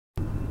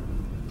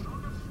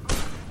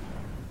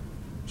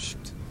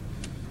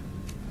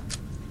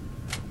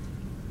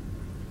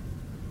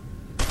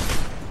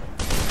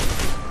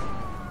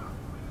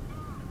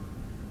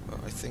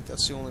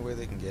that's the only way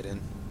they can get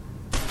in.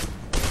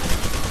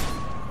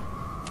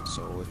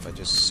 So if I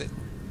just sit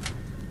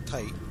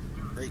tight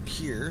right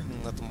here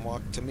and let them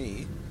walk to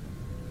me,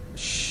 I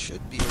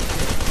should be okay.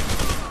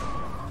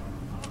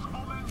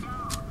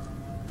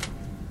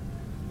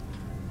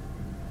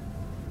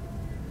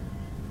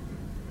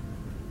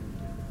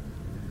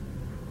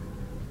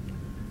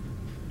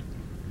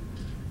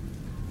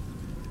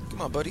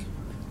 Come on, buddy.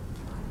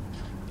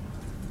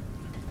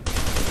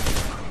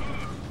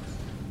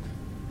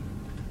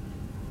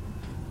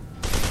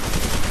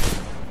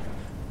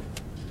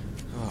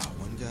 Oh,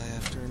 one guy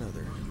after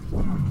another.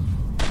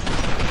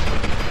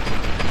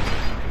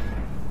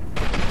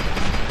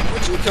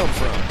 Where'd you come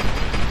from?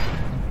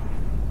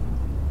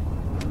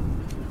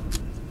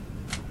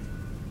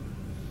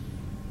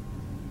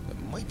 That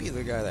might be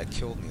the guy that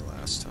killed me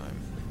last time.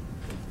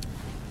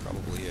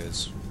 Probably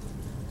is.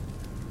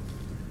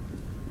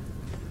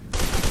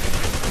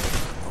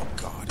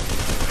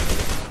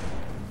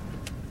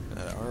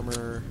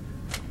 Armor.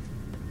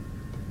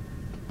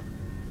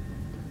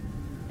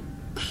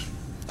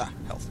 Ah,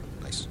 health.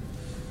 Nice.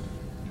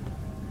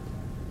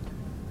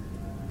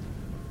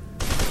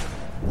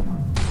 Come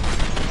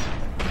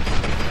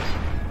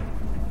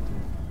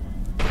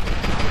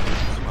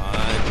on.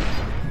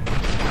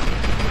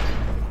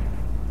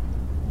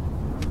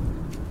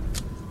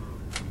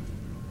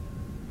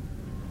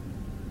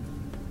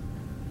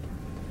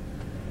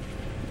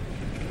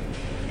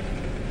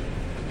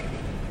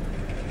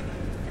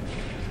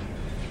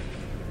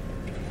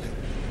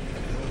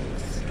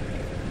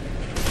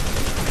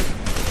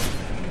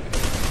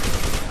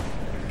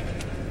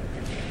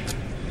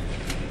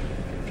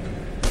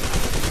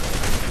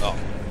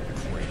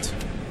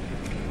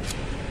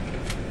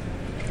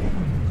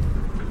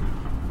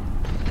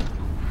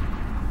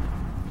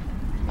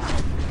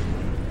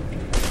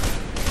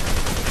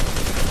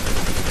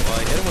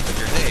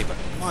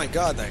 My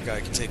God, that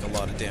guy can take a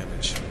lot of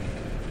damage.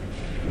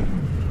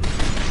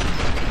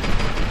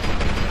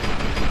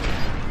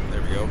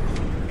 There we go.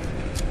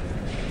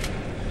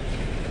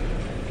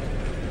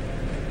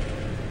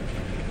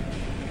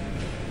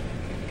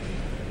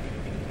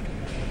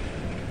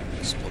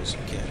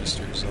 Explosive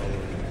canisters all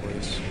over the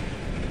place.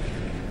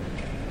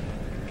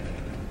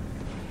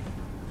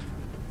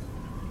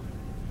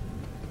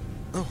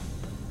 Oh.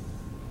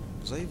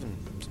 Was I even...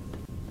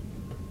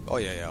 Oh,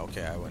 yeah,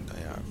 okay, I went...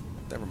 Yeah,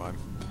 never mind.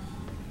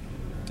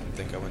 Didn't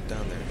think I went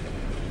down there.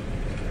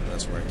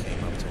 That's where I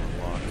came up to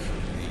unlock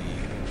the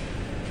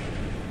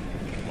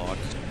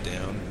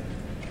lockdown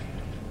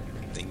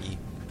thingy.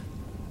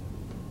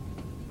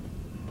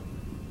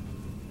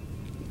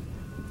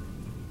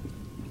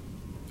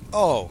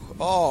 Oh!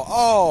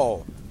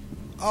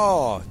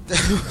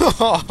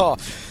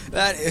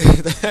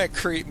 That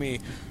creeped me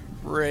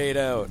right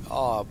out.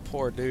 Oh,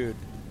 poor dude.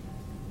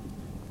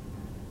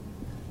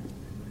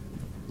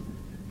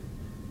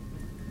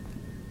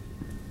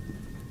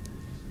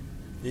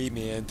 Hey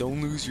man,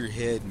 don't lose your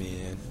head,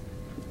 man.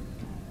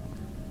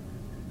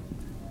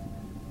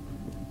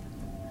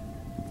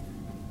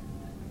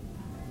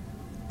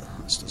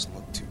 Oh, this doesn't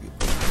look too good.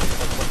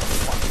 What the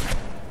fuck?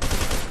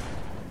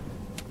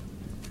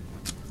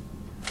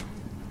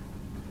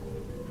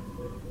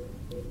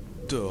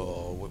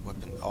 Duh, what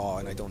weapon? Oh,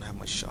 and I don't have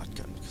my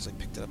shotgun because I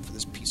picked it up for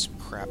this piece of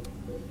crap.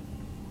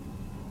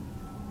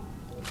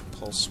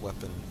 Pulse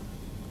weapon.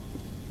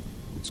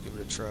 Let's give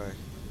it a try.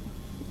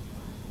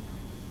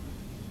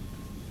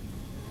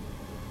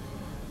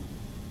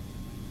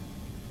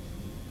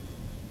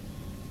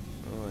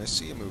 I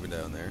see you moving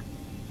down there.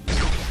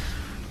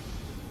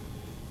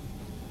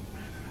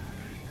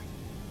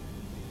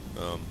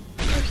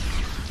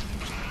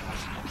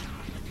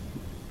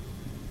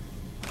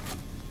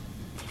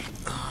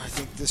 I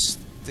think this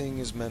thing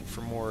is meant for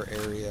more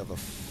area of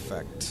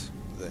effect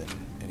than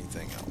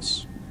anything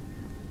else.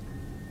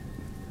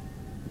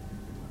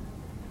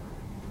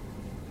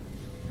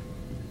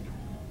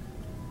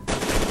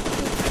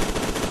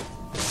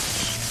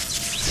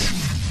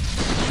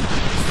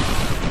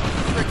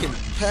 Frickin'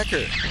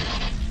 pecker.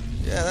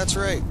 Yeah, that's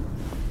right.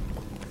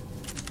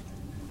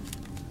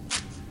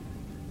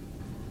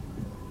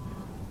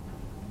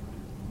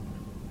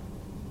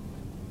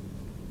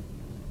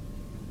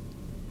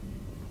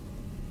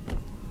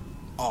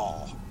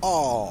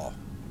 Oh.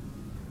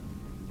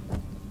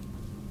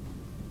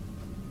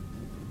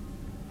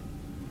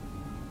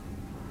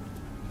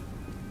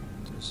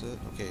 Does it?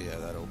 Okay, yeah,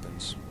 that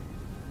opens.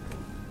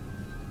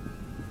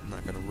 I'm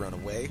not gonna run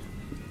away.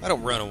 I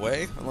don't run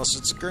away unless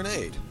it's a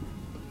grenade.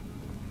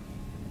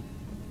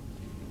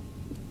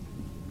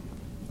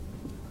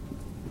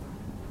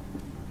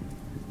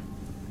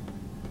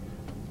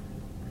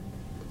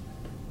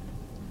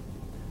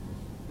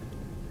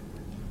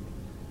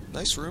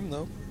 Nice room,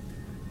 though.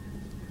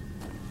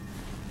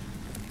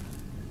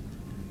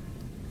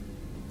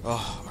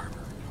 Oh, armor.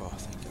 Oh,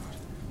 thank God.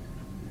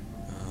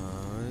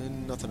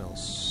 Nothing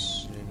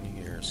else in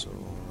here, so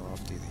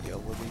off to the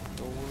elevator.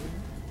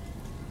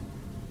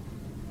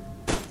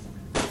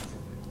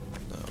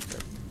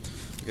 Okay.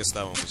 I guess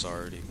that one was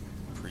already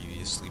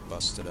previously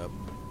busted up.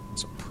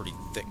 It's a pretty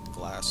thick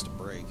glass to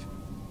break.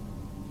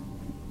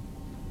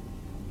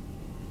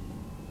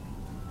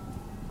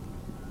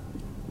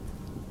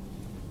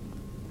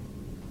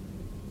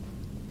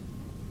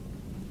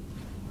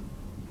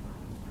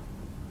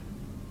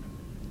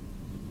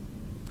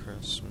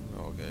 Press.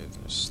 Okay,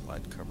 there's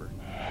slide cover.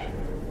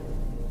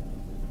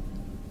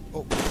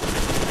 Oh.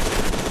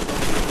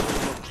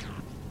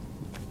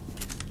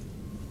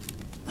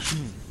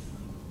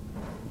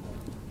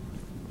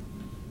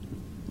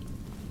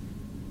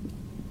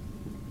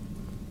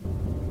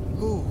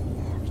 Ooh,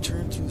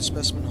 return to the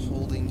specimen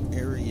holding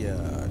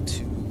area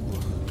to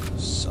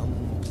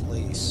some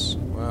place.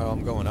 Well,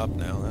 I'm going up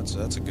now.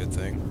 That's a good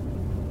thing.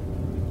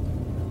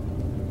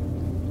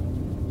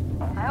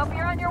 I hope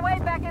you're on your way,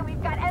 Beckett.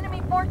 We've got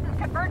enemy forces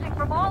converging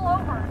from all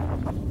over.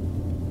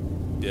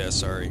 Yeah,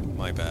 sorry,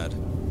 my bad.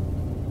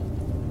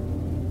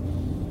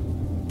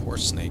 Poor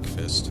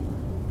Snakefist.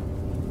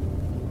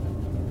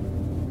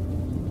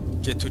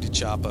 Get to the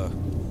chopper.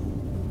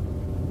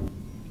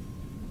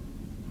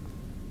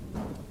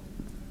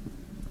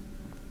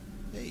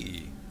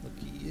 Hey,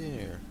 looky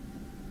here.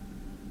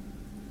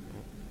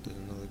 Oh, there's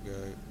another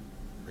guy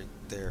right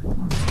there.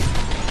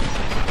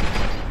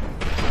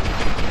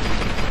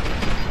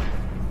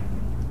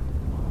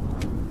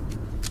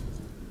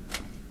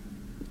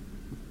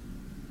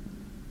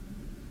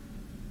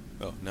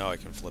 Oh, now I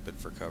can flip it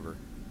for cover.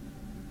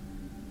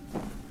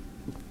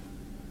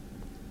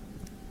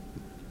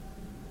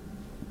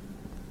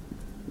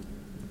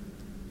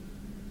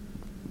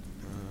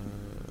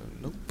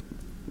 Nope.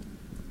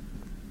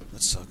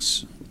 That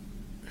sucks.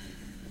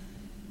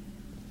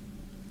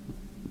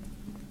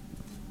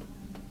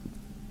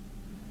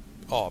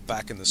 Oh,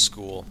 back in the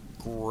school.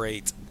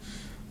 Great.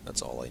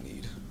 That's all I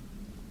need.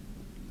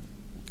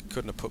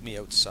 Couldn't have put me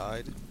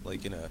outside,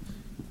 like in a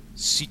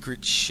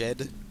secret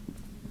shed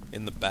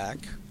in the back,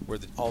 where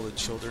all the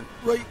children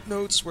write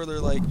notes where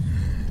they're like,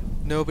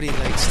 nobody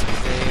likes to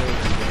fail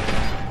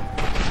again.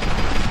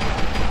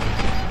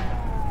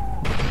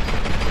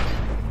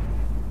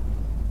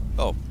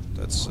 Oh,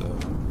 that's a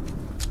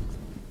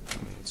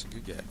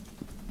good guy.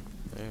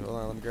 Hey, hold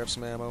on, let me grab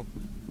some ammo.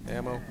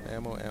 Ammo.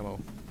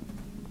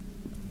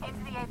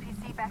 Into the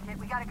APC, Beckett.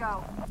 We gotta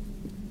go.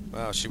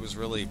 Wow, she was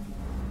really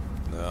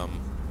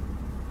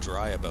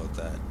dry about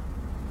that.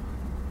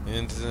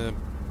 Into the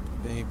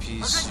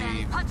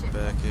APC,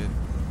 Beckett.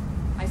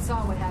 I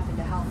saw what happened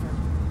to Halford.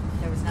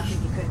 There was nothing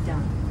he could have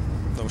done.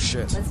 No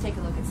shit. Let's take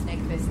a look at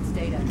Snakefist's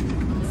data.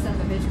 The son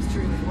of a bitch was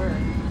true to his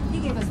word. He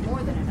gave us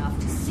more than enough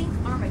to sink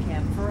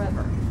Armacam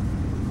forever.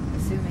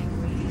 Assuming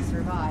we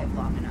survive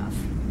long enough.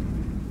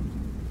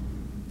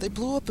 They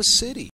blew up a city.